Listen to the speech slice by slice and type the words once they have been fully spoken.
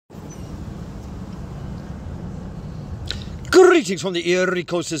Greetings from the Erie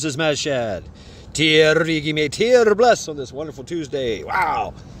Coast. This is Mad Shad. Tear me, tear bless on this wonderful Tuesday.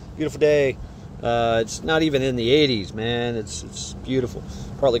 Wow, beautiful day. It's not even in the 80s, man. It's beautiful.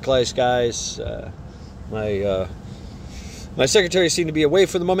 Partly cloudy skies. My secretary seemed to be away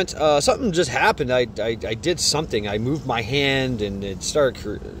for the moment. Something just happened. I did something. I moved my hand and it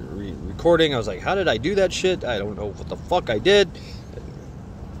started recording. I was like, how did I do that shit? I don't know what the fuck I did.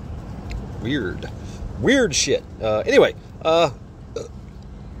 Weird shit. Anyway,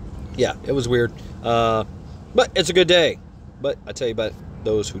 yeah, it was weird. But it's a good day. But I tell you about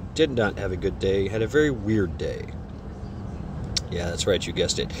those who did not have a good day had a very weird day. Yeah, that's right, you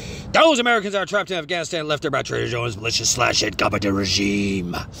guessed it. Those Americans are trapped in Afghanistan, left there by Trader Joe's malicious /hit competent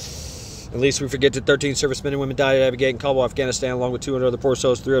regime. At least we forget that 13 servicemen and women died at Abbey Gate in Kabul, Afghanistan, along with 200 other poor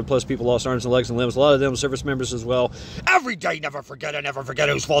souls. 300 plus people lost arms and legs and limbs. A lot of them service members as well. Every day, never forget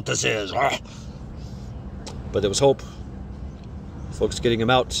whose fault this is. But there was hope. Folks getting them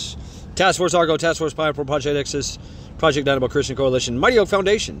out. Task Force Argo, Task Force Pineapple, Project Exodus, Project Dynamo Christian Coalition, Mighty Oak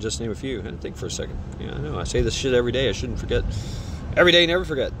Foundation, just to name a few. I had to think for a second. Yeah, I know. I say this shit every day. I shouldn't forget. Every day, never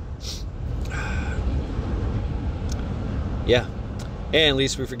forget. Yeah. And at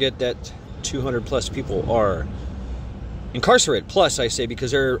least we forget that 200 plus people are incarcerated. Plus, I say,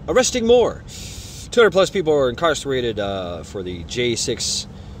 because they're arresting more. 200 plus people are incarcerated for the J6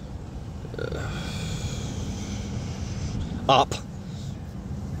 op.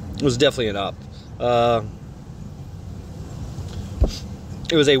 It was definitely an op.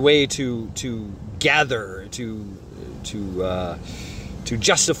 It was a way to gather, to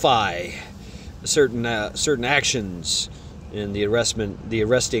justify certain actions in the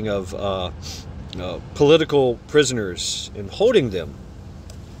arresting of political prisoners and holding them.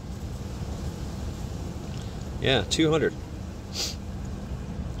 Yeah, 200.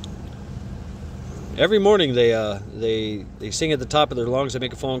 Every morning they sing at the top of their lungs. They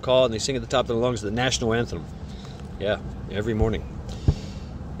make a phone call and they sing at the top of their lungs the national anthem. Yeah, every morning.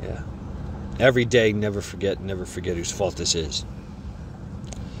 Yeah, every day. Never forget whose fault this is.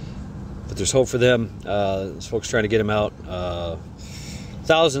 But there's hope for them. There's folks trying to get them out.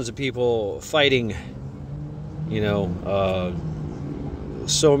 Thousands of people fighting. You know,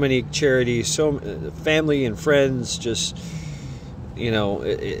 so many charities, so family and friends. Just, you know,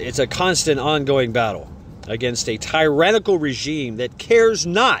 it's a constant, ongoing battle against a tyrannical regime that cares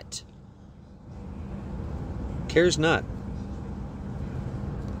not. Cares not.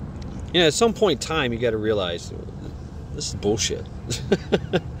 You know, at some point in time, you got to realize this is bullshit.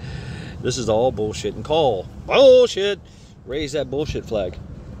 This is all bullshit, and call bullshit. Raise that bullshit flag.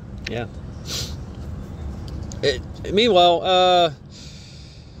 Yeah. Meanwhile,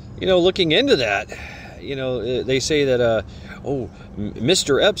 you know, looking into that, you know, they say that, oh,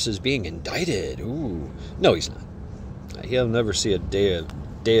 Mr. Epps is being indicted. Ooh, no, he's not. He'll never see a day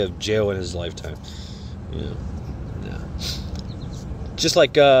of jail in his lifetime. You know, no. Just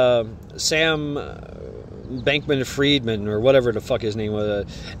like Sam Bankman-Friedman or whatever the fuck his name was,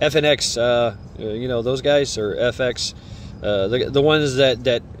 FNX. You know those guys, or FX, the ones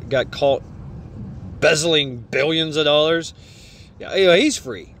that got caught embezzling billions of dollars. Yeah, you know, he's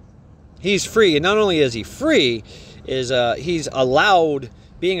free. He's free, and not only is he free, is he's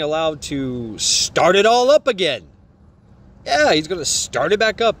being allowed to start it all up again. Yeah, he's going to start it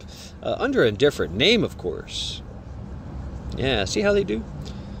back up under a different name, of course. Yeah, see how they do?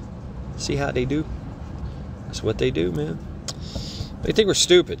 See how they do? That's what they do, man. They think we're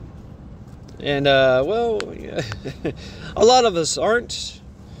stupid. And, well, yeah. A lot of us aren't.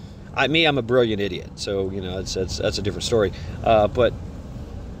 I'm a brilliant idiot, so, you know, that's a different story. But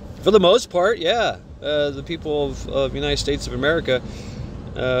for the most part, yeah, the people of the United States of America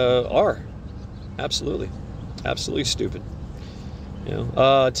are absolutely stupid. You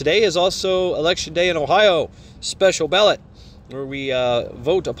know, today is also Election Day in Ohio, special ballot, where we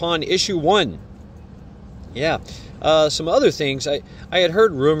vote upon issue 1. Yeah, some other things. I had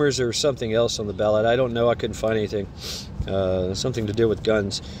heard rumors or something else on the ballot. I don't know. I couldn't find anything. Something to do with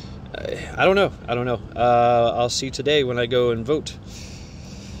guns. I don't know. I'll see today when I go and vote.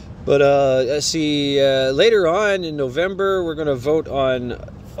 But let's see. Later on in November, we're going to vote on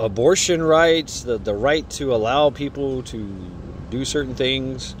abortion rights, the right to allow people to do certain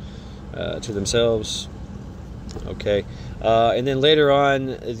things to themselves. Okay, and then later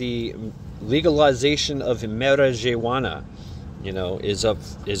on, the legalization of marijuana, you know, is up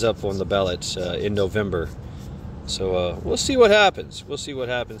on the ballot in November. So we'll see what happens.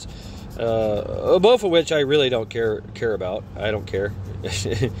 Both of which I really don't care about. I don't care.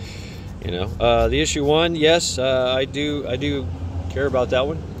 You know, the issue 1, yes, I do care about that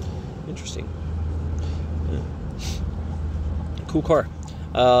one. Interesting. Yeah. cool car.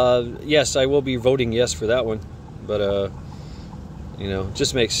 Yes, I will be voting yes for that one, but you know,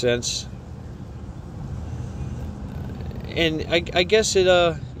 just makes sense. And I guess it,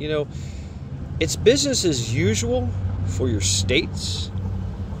 you know, it's business as usual for your states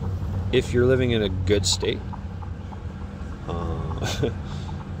if you're living in a good state.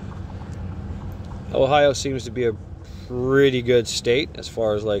 Ohio seems to be a pretty good state as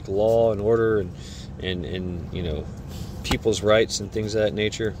far as like law and order and you know, people's rights and things of that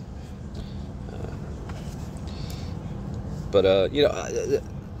nature. But you know,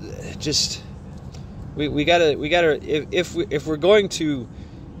 just we gotta if we're going to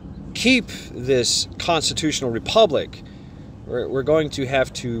keep this constitutional republic, we're going to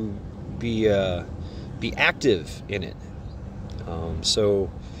have to be active in it. So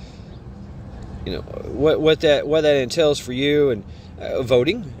you know what that entails for you, and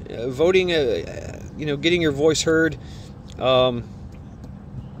voting, you know, getting your voice heard,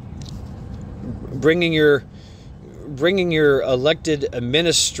 bringing your elected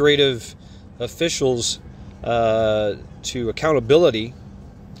administrative officials to accountability.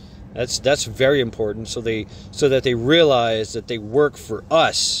 That's very important, so that they realize that they work for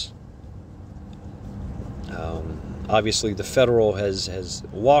us. Obviously, the federal has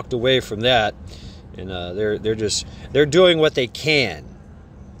walked away from that, and they're doing what they can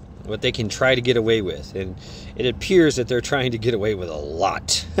try to get away with, and it appears that they're trying to get away with a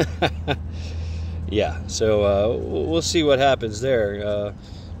lot. Yeah, so we'll see what happens there.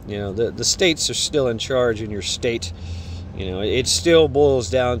 You know, the states are still in charge in your state. You know, it still boils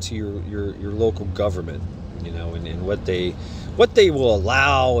down to your local government. You know, and what they will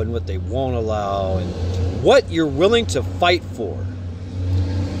allow and what they won't allow, and what you're willing to fight for.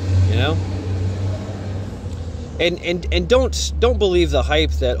 You know, and don't believe the hype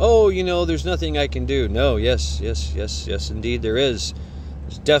that, oh, you know, there's nothing I can do. No, yes, indeed there is.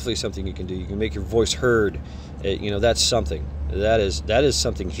 There's definitely something you can do. You can make your voice heard. You know, that's something. That is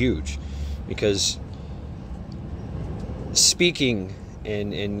something huge, because speaking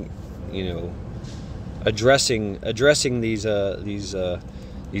and you know, addressing these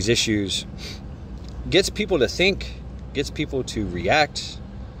issues gets people to think, gets people to react,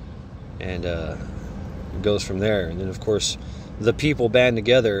 and it goes from there. And then of course the people band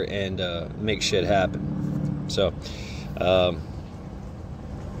together and make shit happen. So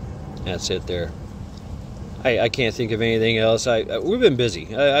that's it there. I can't think of anything else. We've been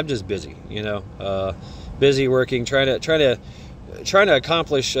busy. I'm just busy, you know, busy working, trying to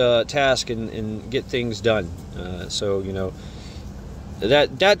accomplish tasks and get things done. So you know,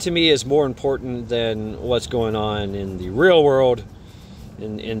 that to me is more important than what's going on in the real world,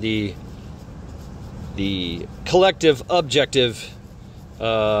 in the collective objective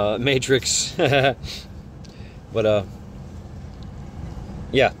matrix. But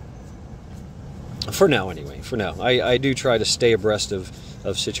yeah. For now, anyway. For now, I do try to stay abreast of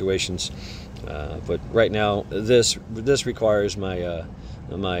situations, but right now this requires my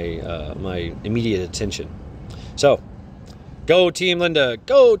my immediate attention. So, go Team Linda!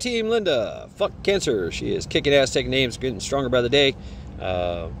 Go Team Linda! Fuck cancer! She is kicking ass, taking names, getting stronger by the day.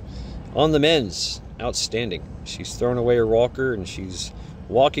 On the men's, outstanding. She's thrown away her walker and she's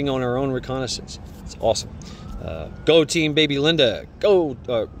walking on her own reconnaissance. It's awesome. Go Team Baby Linda. Go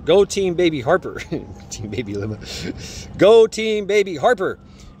Team Baby Harper. Team Baby Linda. Go Team Baby Harper.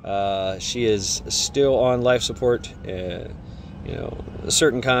 She is still on life support. You know,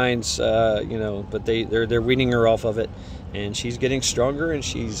 certain kinds. You know, but they're weaning her off of it, and she's getting stronger, and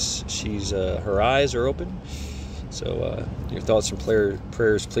she's her eyes are open. So your thoughts and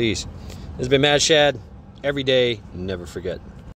prayers, please. This has been Mad Shad. Every day, never forget.